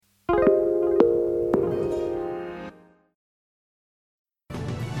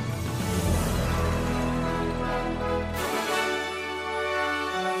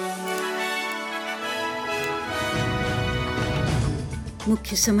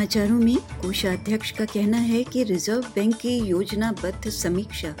मुख्य समाचारों में कोषाध्यक्ष का कहना है कि रिजर्व बैंक की योजनाबद्ध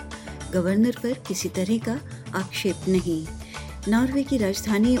समीक्षा गवर्नर पर किसी तरह का आक्षेप नहीं। नॉर्वे की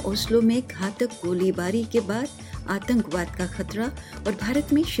राजधानी ओस्लो में घातक गोलीबारी के बाद आतंकवाद का खतरा और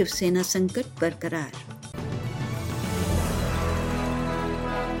भारत में शिवसेना संकट बरकरार।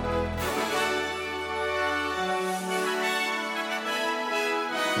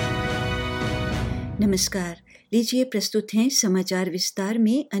 नमस्कार, लीजिए प्रस्तुत हैं समाचार विस्तार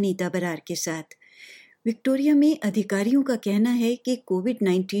में अनीता बरार के साथ। विक्टोरिया में अधिकारियों का कहना है कि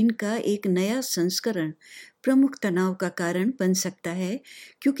कोविड-19 का एक नया संस्करण प्रमुख तनाव का कारण बन सकता है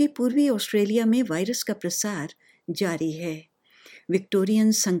क्योंकि पूर्वी ऑस्ट्रेलिया में वायरस का प्रसार जारी है।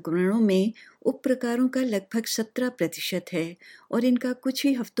 विक्टोरियन संक्रमणों में उप प्रकारों का लगभग 17% है और इनका कुछ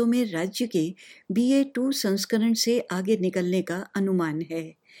ही हफ्तों में राज्य के BA2 संस्करण से आगे निकलने का अनुमान है।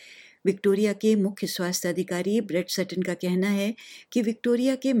 विक्टोरिया के मुख्य स्वास्थ्य अधिकारी ब्रेट सटन का कहना है कि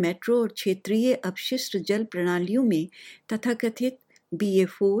विक्टोरिया के मेट्रो और क्षेत्रीय अपशिष्ट जल प्रणालियों में तथाकथित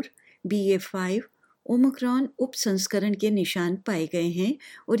BA4, BA5 ओमिक्रॉन उप संस्करण के निशान पाए गए हैं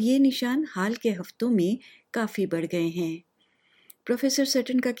और ये निशान हाल के हफ्तों में काफ़ी बढ़ गए हैं। प्रोफेसर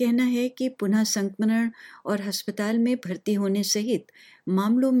सटन का कहना है कि पुनः संक्रमण और अस्पताल में भर्ती होने सहित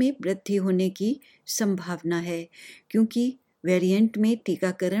मामलों में वृद्धि होने की संभावना है क्योंकि वेरिएंट में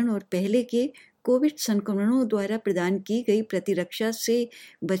टीकाकरण और पहले के कोविड संक्रमणों द्वारा प्रदान की गई प्रतिरक्षा से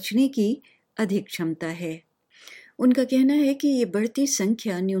बचने की अधिक क्षमता है। उनका कहना है कि ये बढ़ती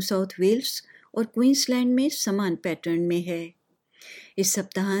संख्या न्यू साउथ वेल्स और क्वींसलैंड में समान पैटर्न में है। इस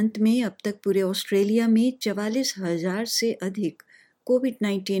सप्ताहांत में अब तक पूरे ऑस्ट्रेलिया में 44,000 से अधिक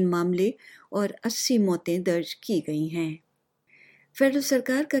कोविड-19 मामले और 80 मौतें दर्ज की गई हैं। फेडरल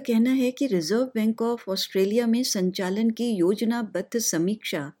सरकार का कहना है कि रिजर्व बैंक ऑफ ऑस्ट्रेलिया में संचालन की योजनाबद्ध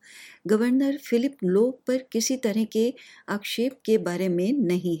समीक्षा गवर्नर फिलिप लोव पर किसी तरह के आक्षेप के बारे में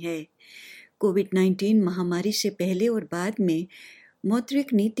नहीं है। कोविड-19 महामारी से पहले और बाद में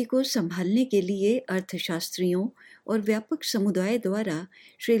मौद्रिक नीति को संभालने के लिए अर्थशास्त्रियों और व्यापक समुदाय द्वारा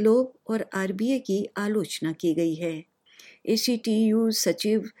श्री लोव और RBA की आलोचना की गई है। ACTU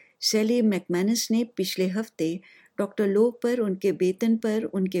सचिव सैली मैकमैनस ने पिछले हफ्ते डॉक्टर लोव पर, उनके वेतन पर,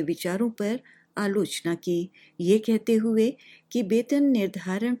 उनके विचारों पर आलोचना की, ये कहते हुए कि वेतन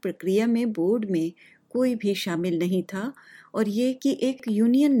निर्धारण प्रक्रिया में बोर्ड में कोई भी शामिल नहीं था और ये कि एक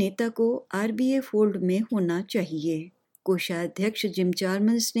यूनियन नेता को RBA फोल्ड में होना चाहिए। कोषाध्यक्ष जिम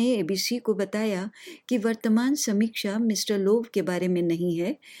चार्मर्स ने ABC को बताया कि वर्तमान समीक्षा मिस्टर लोव के बारे में नहीं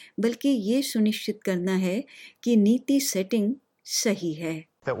है, बल्कि ये सुनिश्चित करना है कि नीति सेटिंग सही है।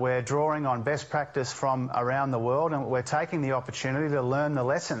 That we're drawing on best practice from around the world and we're taking the opportunity to learn the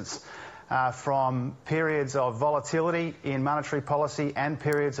lessons from periods of volatility in monetary policy and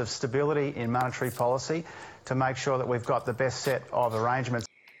periods of stability in monetary policy to make sure that we've got the best set of arrangements.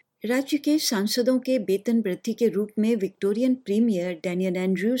 राज्य के सांसदों के वेतन वृद्धि के रूप में Victorian premiere Daniel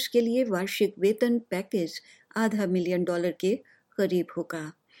Andrews के लिए वार्षिक वेतन पैकेज $500,000 के करीब होगा।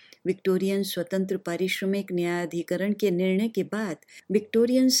 विक्टोरियन स्वतंत्र पारिश्रमिक न्यायाधिकरण के निर्णय के बाद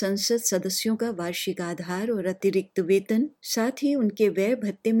विक्टोरियन संसद सदस्यों का वार्षिक आधार और अतिरिक्त वेतन, साथ ही उनके व्यय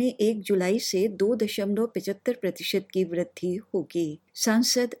भत्ते में 1 जुलाई से 2.75% की वृद्धि होगी।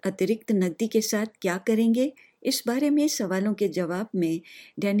 सांसद अतिरिक्त नकदी के साथ क्या करेंगे, इस बारे में सवालों के जवाब में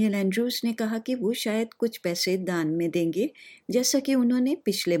डैनियल एंड्रूज ने कहा कि वो शायद कुछ पैसे दान में देंगे, जैसा कि उन्होंने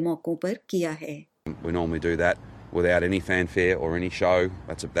पिछले मौकों पर किया है। We normally do that without any fanfare or any show.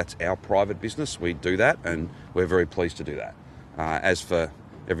 That's our private business. We do that and we're very pleased to do that. As for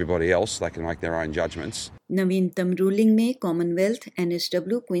everybody else, they can make their own judgments. नवीनतम ruling में Commonwealth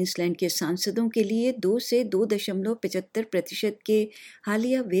NSW Queensland के सांसदों के लिए 2 से 2.75% के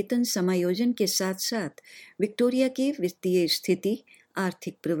हालिया वेतन समायोजन के साथ साथ विक्टोरिया की वित्तीय स्थिति,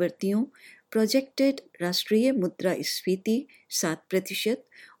 आर्थिक प्रवृत्तियों, प्रोजेक्टेड राष्ट्रीय मुद्रा स्फीति 7%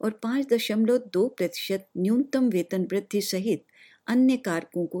 और 5.2% न्यूनतम वेतन वृद्धि सहित अन्य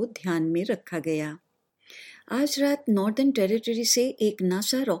कारकों को ध्यान में रखा गया। आज रात नॉर्दर्न टेरिटरी से एक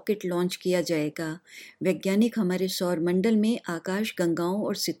नासा रॉकेट लॉन्च किया जाएगा। वैज्ञानिक हमारे सौर मंडल में आकाश गंगाओं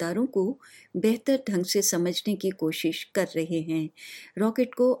और सितारों को बेहतर ढंग से समझने की कोशिश कर रहे हैं।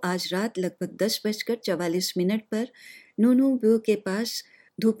 रॉकेट को आज रात लगभग 10:44 पर नूनूव्यू के पास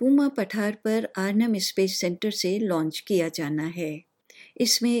धुपुमा पठार पर आर्नम स्पेस सेंटर से लॉन्च किया जाना है।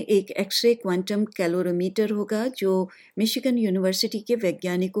 इसमें एक एक्सरे क्वांटम कैलोरीमीटर होगा जो मिशिगन यूनिवर्सिटी के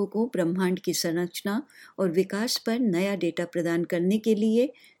वैज्ञानिकों को ब्रह्मांड की संरचना और विकास पर नया डेटा प्रदान करने के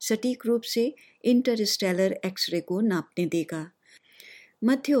लिए सटीक रूप से इंटरस्टेलर एक्सरे को नापने देगा।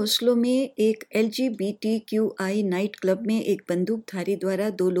 मध्य ओस्लो में एक LGBTQI नाइट क्लब में एक बंदूकधारी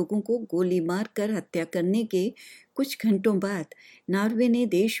द्वारा 2 लोगों को गोली मारकर हत्या करने के कुछ घंटों बाद नॉर्वे ने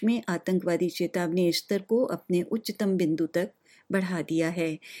देश में आतंकवादी चेतावनी स्तर को अपने उच्चतम बिंदु तक बढ़ा दिया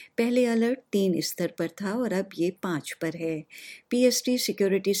है। पहले अलर्ट 3 स्तर पर था और अब ये 5 पर है। PST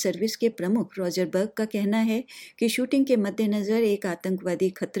सिक्योरिटी सर्विस के प्रमुख रॉजर बर्ग का कहना है कि शूटिंग के मद्देनज़र एक आतंकवादी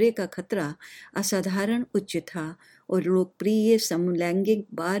खतरे का खतरा असाधारण उच्च था और लोकप्रिय समलैंगिक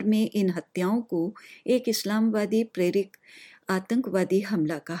बार में इन हत्याओं को एक इस्लामवादी प्रेरित आतंकवादी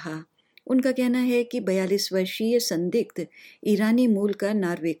हमला कहा। उनका कहना है कि 42 वर्षीय संदिग्ध ईरानी मूल का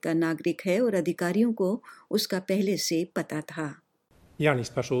नॉर्वे का नागरिक है और अधिकारियों को उसका पहले से पता था। The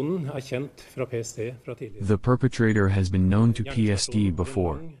perpetrator has been known to PST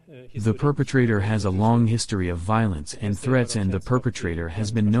before. The perpetrator has a long history of violence and threats, and the perpetrator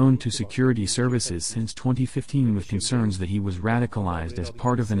has been known to security services since 2015 with concerns that he was radicalized as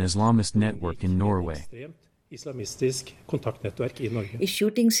part of an Islamist network in Norway. इस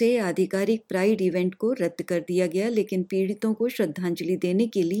shooting से आधिकारिक pride event को रद्द कर दिया गया, लेकिन पीड़ितों को श्रद्धांजलि देने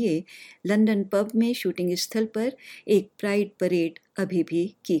के लिए लंदन पब में शूटिंग स्थल पर एक प्राइड परेड अभी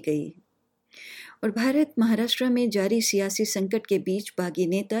भी की गई। और भारत महाराष्ट्र में जारी सियासी संकट के बीच बागी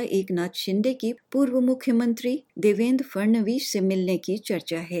नेता एकनाथ शिंदे की पूर्व मुख्यमंत्री देवेंद्र फडणवीस से मिलने की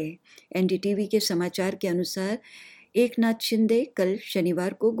चर्चा है। NDTV के समाचार के अनुसार एकनाथ शिंदे कल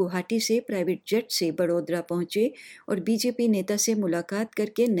शनिवार को गुवाहाटी से प्राइवेट जेट से बड़ोदरा पहुंचे और बीजेपी नेता से मुलाकात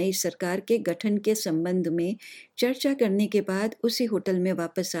करके नई सरकार के गठन के संबंध में चर्चा करने के बाद उसी होटल में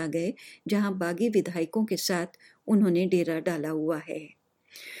वापस आ गए जहां बागी विधायकों के साथ उन्होंने डेरा डाला हुआ है।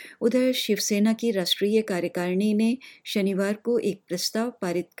 उधर शिवसेना की राष्ट्रीय कार्यकारिणी ने शनिवार को एक प्रस्ताव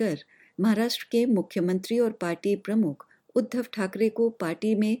पारित कर महाराष्ट्र के मुख्यमंत्री और पार्टी प्रमुख उद्धव ठाकरे को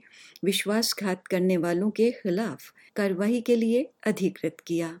पार्टी में विश्वासघात करने वालों के खिलाफ कार्रवाई के लिए अधिकृत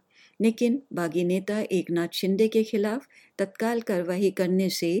किया, लेकिन बागी नेता एकनाथ शिंदे के खिलाफ तत्काल कार्रवाई करने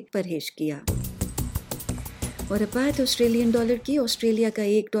से परहेज किया। और अब बात ऑस्ट्रेलियन डॉलर की। ऑस्ट्रेलिया का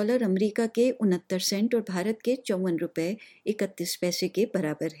 $1 अमेरिका के 69 सेंट और भारत के 54 रुपये 31 पैसे के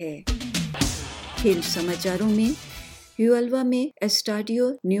बराबर है। खेल समाचारों में ह्यूएल्वा में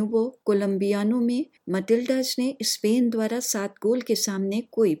एस्टाडियो न्यूवो कोलंबियानो में मटिल्डाज ने स्पेन द्वारा 7 गोल के सामने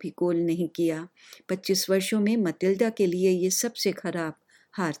कोई भी गोल नहीं किया। 25 वर्षों में मटिल्डा के लिए ये सबसे खराब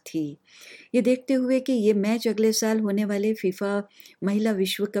हार थी। ये देखते हुए कि ये मैच अगले साल होने वाले फीफा महिला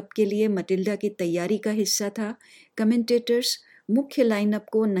विश्व कप के लिए मटिल्डा की तैयारी का हिस्सा था, कमेंटेटर्स मुख्य लाइनअप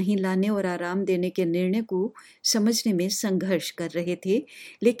को नहीं लाने और आराम देने के निर्णय को समझने में संघर्ष कर रहे थे,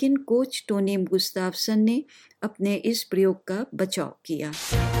 लेकिन कोच टोनी गुस्तावसन ने अपने इस प्रयोग का बचाव किया।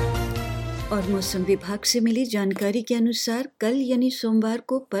 और मौसम विभाग से मिली जानकारी के अनुसार कल यानी सोमवार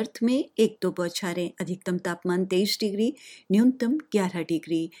को पर्थ में 1-2 बौछारें, अधिकतम तापमान 23 डिग्री, न्यूनतम 11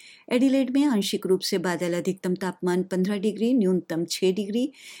 डिग्री। एडिलेड में आंशिक रूप से बादल, अधिकतम तापमान 15 डिग्री, न्यूनतम 6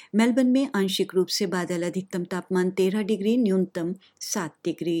 डिग्री। मेलबर्न में आंशिक रूप से बादल, अधिकतम तापमान 13 डिग्री, न्यूनतम 7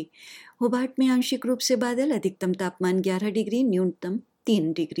 डिग्री। होबार्ट में आंशिक रूप से बादल, अधिकतम तापमान 11 डिग्री, न्यूनतम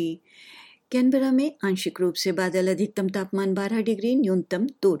 3 डिग्री। कैनबरा में आंशिक रूप से बादल, अधिकतम तापमान 12 डिग्री, न्यूनतम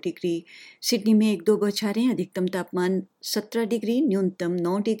 2 डिग्री। सिडनी में 1-2 बौछारें, अधिकतम तापमान 17 डिग्री, न्यूनतम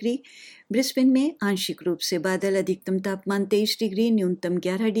 9 डिग्री। ब्रिस्बेन में आंशिक रूप से बादल, अधिकतम तापमान 23 डिग्री, न्यूनतम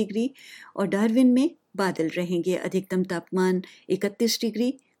 11 डिग्री। और डार्विन में बादल रहेंगे, अधिकतम तापमान 31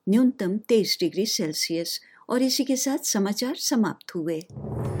 डिग्री, न्यूनतम 23 डिग्री सेल्सियस। और इसी के साथ समाचार समाप्त हुए।